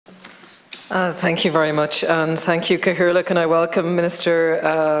Thank you very much, and thank you, Cathaoirleach, and I welcome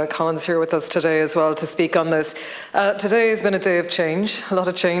Minister Collins here with us today as well to speak on this. Today has been a day of change, a lot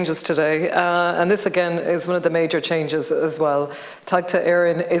of changes today, and this again is one of the major changes as well. Taigte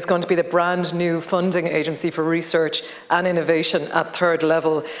Éireann is going to be the brand new funding agency for research and innovation at third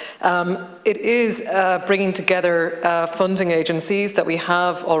level. It is bringing together funding agencies that we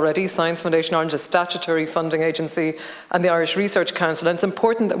have already, Science Foundation Ireland, a statutory funding agency, and the Irish Research Council, and it's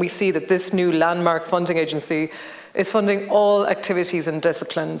important that we see that this new landmark funding agency is funding all activities and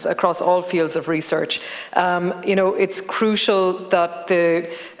disciplines across all fields of research. It's crucial that,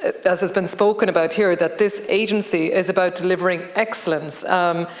 as has been spoken about here, that this agency is about delivering excellence,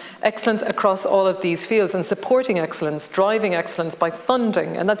 excellence across all of these fields and supporting excellence, driving excellence by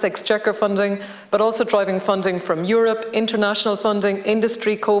funding, and that's exchequer funding, but also driving funding from Europe, international funding,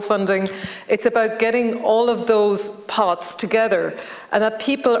 industry co-funding. It's about getting all of those pots together and that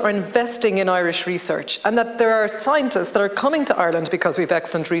people are investing in Irish research and that there are scientists that are coming to Ireland because we have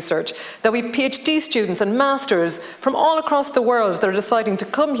excellent research, that we have PhD students and masters from all across the world that are deciding to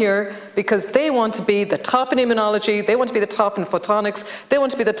come here because they want to be the top in immunology, they want to be the top in photonics, they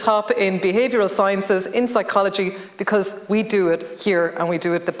want to be the top in behavioural sciences, in psychology, because we do it here and we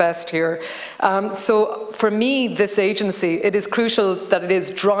do it the best here. So for me, this agency, it is crucial that it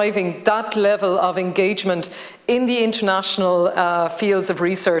is driving that level of engagement in the international fields of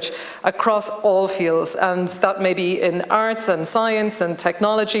research across all fields, and that may be in arts and science and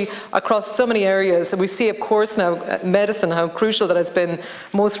technology across so many areas. And we see, of course, now medicine, how crucial that has been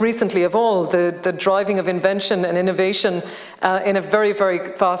most recently of all, the driving of invention and innovation in a very,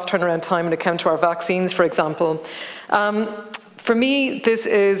 very fast turnaround time when it comes to our vaccines, for example. For me, this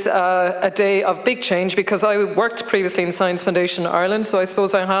is a day of big change because I worked previously in Science Foundation Ireland, so I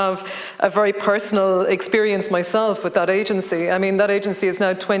suppose I have a very personal experience myself with that agency. I mean, that agency is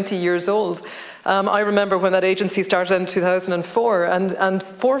now 20 years old. I remember when that agency started in 2004 and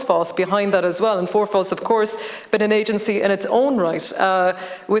Forfos behind that as well. And Forfos, of course, been an agency in its own right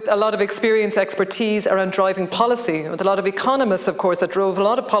with a lot of experience, expertise around driving policy, with a lot of economists, of course, that drove a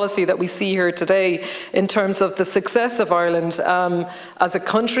lot of policy that we see here today in terms of the success of Ireland as a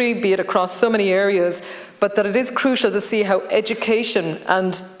country, be it across so many areas, but that it is crucial to see how education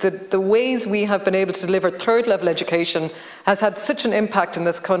and the ways we have been able to deliver third level education has had such an impact in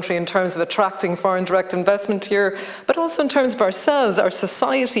this country in terms of attracting foreign direct investment here, but also in terms of ourselves, our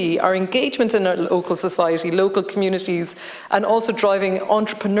society, our engagement in our local society, local communities, and also driving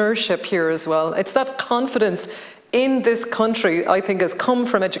entrepreneurship here as well. It's that confidence in this country, I think, has come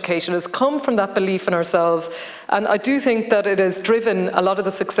from education, has come from that belief in ourselves. And I do think that it has driven a lot of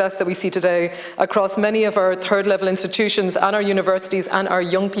the success that we see today across many of our third level institutions and our universities and our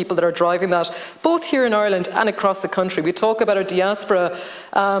young people that are driving that, both here in Ireland and across the country. We talk about our diaspora.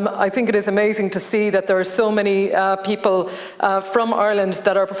 I think it is amazing to see that there are so many people from Ireland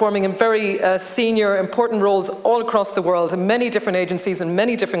that are performing in very senior, important roles all across the world, in many different agencies in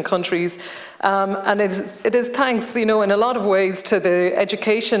many different countries. And it is thanks, in a lot of ways to the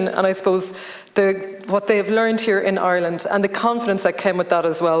education and I suppose what they have learned here in Ireland and the confidence that came with that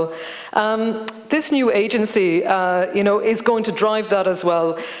as well. This new agency, is going to drive that as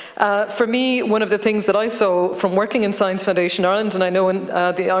well. For me, one of the things that I saw from working in Science Foundation Ireland, and I know in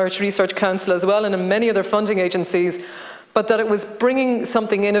the Irish Research Council as well, and in many other funding agencies, but that it was bringing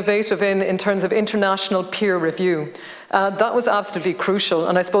something innovative in terms of international peer review. That was absolutely crucial.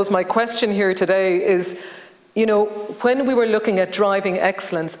 And I suppose my question here today is, when we were looking at driving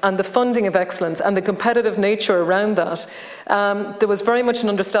excellence and the funding of excellence and the competitive nature around that, there was very much an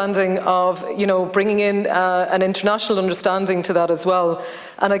understanding of, bringing in an international understanding to that as well.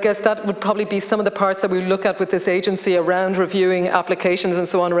 And I guess that would probably be some of the parts that we look at with this agency around reviewing applications and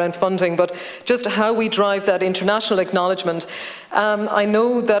so on around funding, but just how we drive that international acknowledgement. I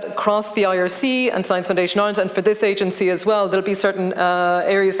know that across the IRC and Science Foundation Ireland, and for this agency as well, there'll be certain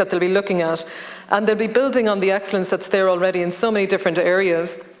areas that they'll be looking at, and they'll be building on the excellence that's there already in so many different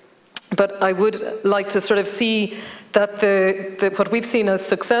areas. But I would like to sort of see that what we've seen as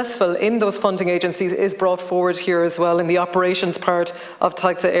successful in those funding agencies is brought forward here as well in the operations part of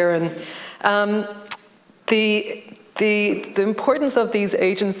Taigte Éireann. The importance of these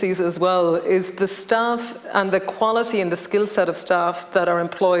agencies as well is the staff and the quality and the skill set of staff that are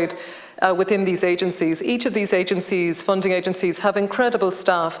employed within these agencies. Each of these agencies, funding agencies, have incredible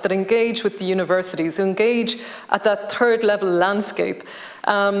staff that engage with the universities, who engage at that third level landscape.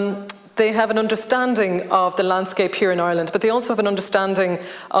 They have an understanding of the landscape here in Ireland, but they also have an understanding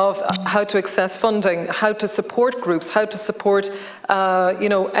of how to access funding, how to support groups, how to support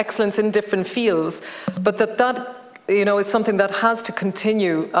excellence in different fields, but that is something that has to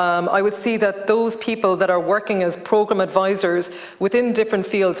continue. I would see that those people that are working as programme advisors within different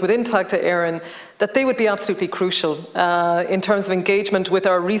fields, within Tagta Éireann, that they would be absolutely crucial in terms of engagement with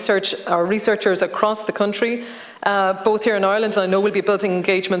our researchers across the country, both here in Ireland, and I know we'll be building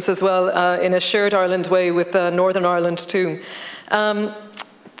engagements as well in a shared Ireland way with Northern Ireland too.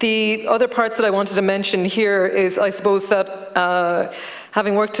 The other parts that I wanted to mention here is, I suppose, that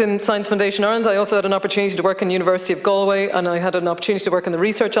having worked in Science Foundation Ireland, I also had an opportunity to work in the University of Galway, and I had an opportunity to work in the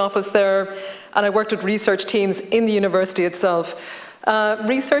research office there, and I worked with research teams in the university itself.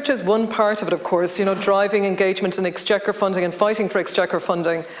 Research is one part of it, of course, driving engagement in exchequer funding and fighting for exchequer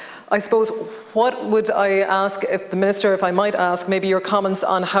funding. I suppose, what would I ask if the Minister, if I might ask, maybe your comments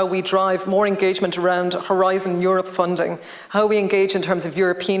on how we drive more engagement around Horizon Europe funding, how we engage in terms of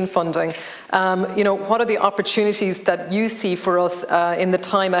European funding. What are the opportunities that you see for us in the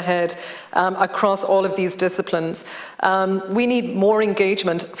time ahead across all of these disciplines? We need more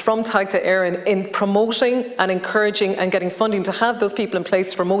engagement from Tagta Éireann in promoting and encouraging and getting funding to have those people in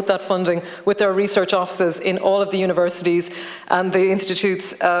place to promote that funding with their research offices in all of the universities and the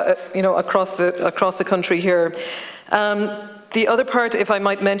institutes across the country here. The other part, if I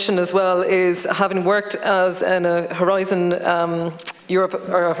might mention as well, is having worked as in a Horizon Europe,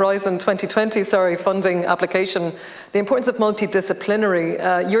 or Horizon 2020, funding application, the importance of multidisciplinary.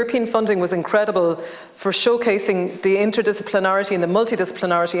 European funding was incredible for showcasing the interdisciplinarity and the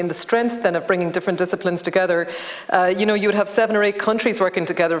multidisciplinarity and the strength then of bringing different disciplines together. You would have 7 or 8 countries working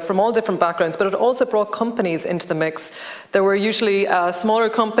together from all different backgrounds, but it also brought companies into the mix. There were usually smaller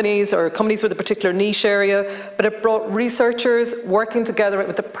companies or companies with a particular niche area, but it brought researchers working together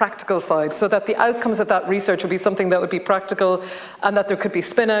with the practical side, so that the outcomes of that research would be something that would be practical, and that there could be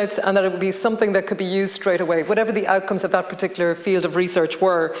spin-outs, and that it would be something that could be used straight away, whatever the outcomes of that particular field of research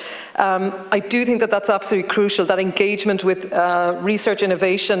were. I do think that that's absolutely crucial, that engagement with research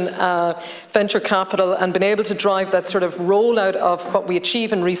innovation, venture capital, and being able to drive that sort of rollout of what we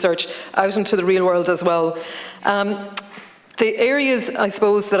achieve in research out into the real world as well. The areas, I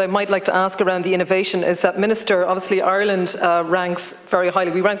suppose, that I might like to ask around the innovation is that, Minister, obviously Ireland ranks very highly.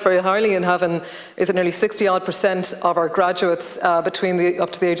 We rank very highly in having, is it nearly 60% of our graduates up to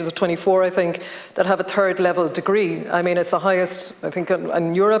the ages of 24, I think, that have a 3rd level degree. I mean, it's the highest, I think,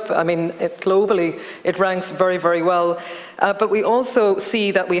 in Europe. I mean, globally, it ranks very, very well. But we also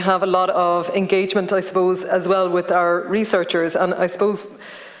see that we have a lot of engagement, I suppose, as well with our researchers. And I suppose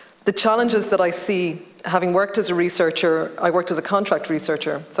the challenges that I see, having worked as a researcher, I worked as a contract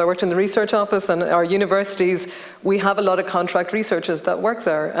researcher. So I worked in the research office, and our universities, we have a lot of contract researchers that work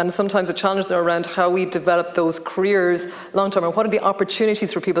there. And sometimes the challenges are around how we develop those careers long-term, and what are the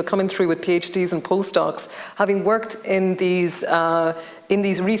opportunities for people coming through with PhDs and postdocs. Having worked in these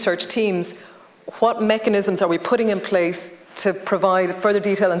research teams, what mechanisms are we putting in place to provide further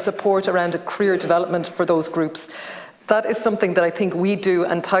detail and support around a career development for those groups? That is something that I think we do,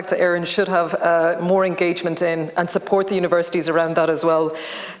 and Tagta Éireann should have more engagement in, and support the universities around that as well.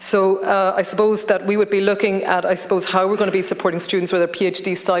 So I suppose that we would be looking at, how we're going to be supporting students with their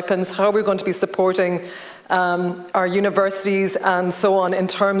PhD stipends, how we're going to be supporting our universities and so on, in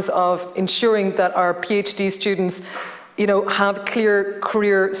terms of ensuring that our PhD students have clear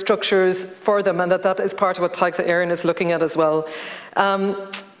career structures for them, and that is part of what Tagta Éireann is looking at as well.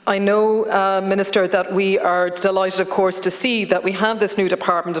 I know, Minister, that we are delighted, of course, to see that we have this new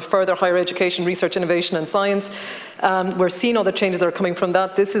Department of Further Higher Education, Research, Innovation and Science. We're seeing all the changes that are coming from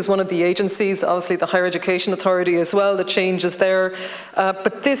that. This is one of the agencies, obviously the Higher Education Authority as well, the change is there.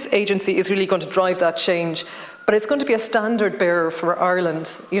 But this agency is really going to drive that change. But it's going to be a standard bearer for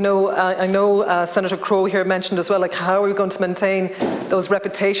Ireland. I know Senator Crowe here mentioned as well, like, how are we going to maintain those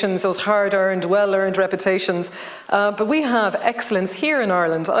reputations, those hard-earned, well-earned reputations? But we have excellence here in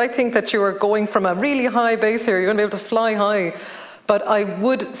Ireland. I think that you are going from a really high base here. You're going to be able to fly high. But I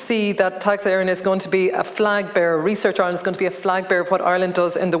would see that Tagta Éireann is going to be a flag bearer. Research Ireland is going to be a flag bearer of what Ireland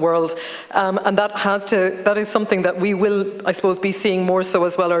does in the world. And that is something that we will, I suppose, be seeing more so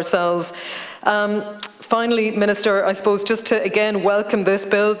as well ourselves. Finally, Minister, I suppose just to again welcome this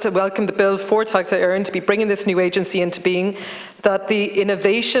bill, to welcome the bill for Tagta Éireann to be bringing this new agency into being, that the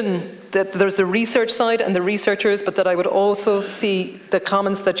innovation, that there's the research side and the researchers, but that I would also see the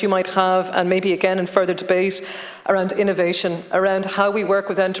comments that you might have, and maybe again in further debate, around innovation, around how we work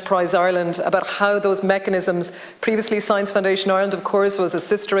with Enterprise Ireland, about how those mechanisms, previously Science Foundation Ireland, of course, was a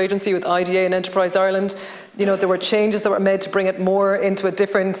sister agency with IDA and Enterprise Ireland. There were changes that were made to bring it more into a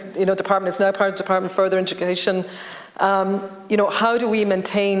different department. It's now part of the Department of Further Education. You know, how do we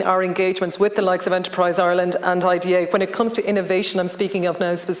maintain our engagements with the likes of Enterprise Ireland and IDA when it comes to innovation? I'm speaking of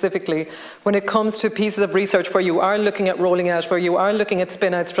now specifically, when it comes to pieces of research where you are looking at rolling out, where you are looking at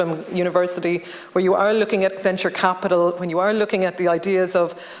spin-outs from university, where you are looking at venture capital, when you are looking at the ideas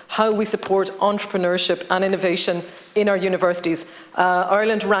of how we support entrepreneurship and innovation in our universities.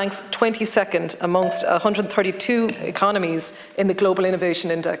 Ireland ranks 22nd amongst 132 economies in the Global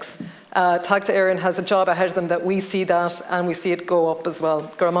Innovation Index. Tagta Éireann has a job ahead of them that we see that, and we see it go up as well.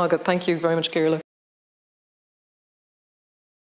 Guramaga, thank you very much, Ciarla.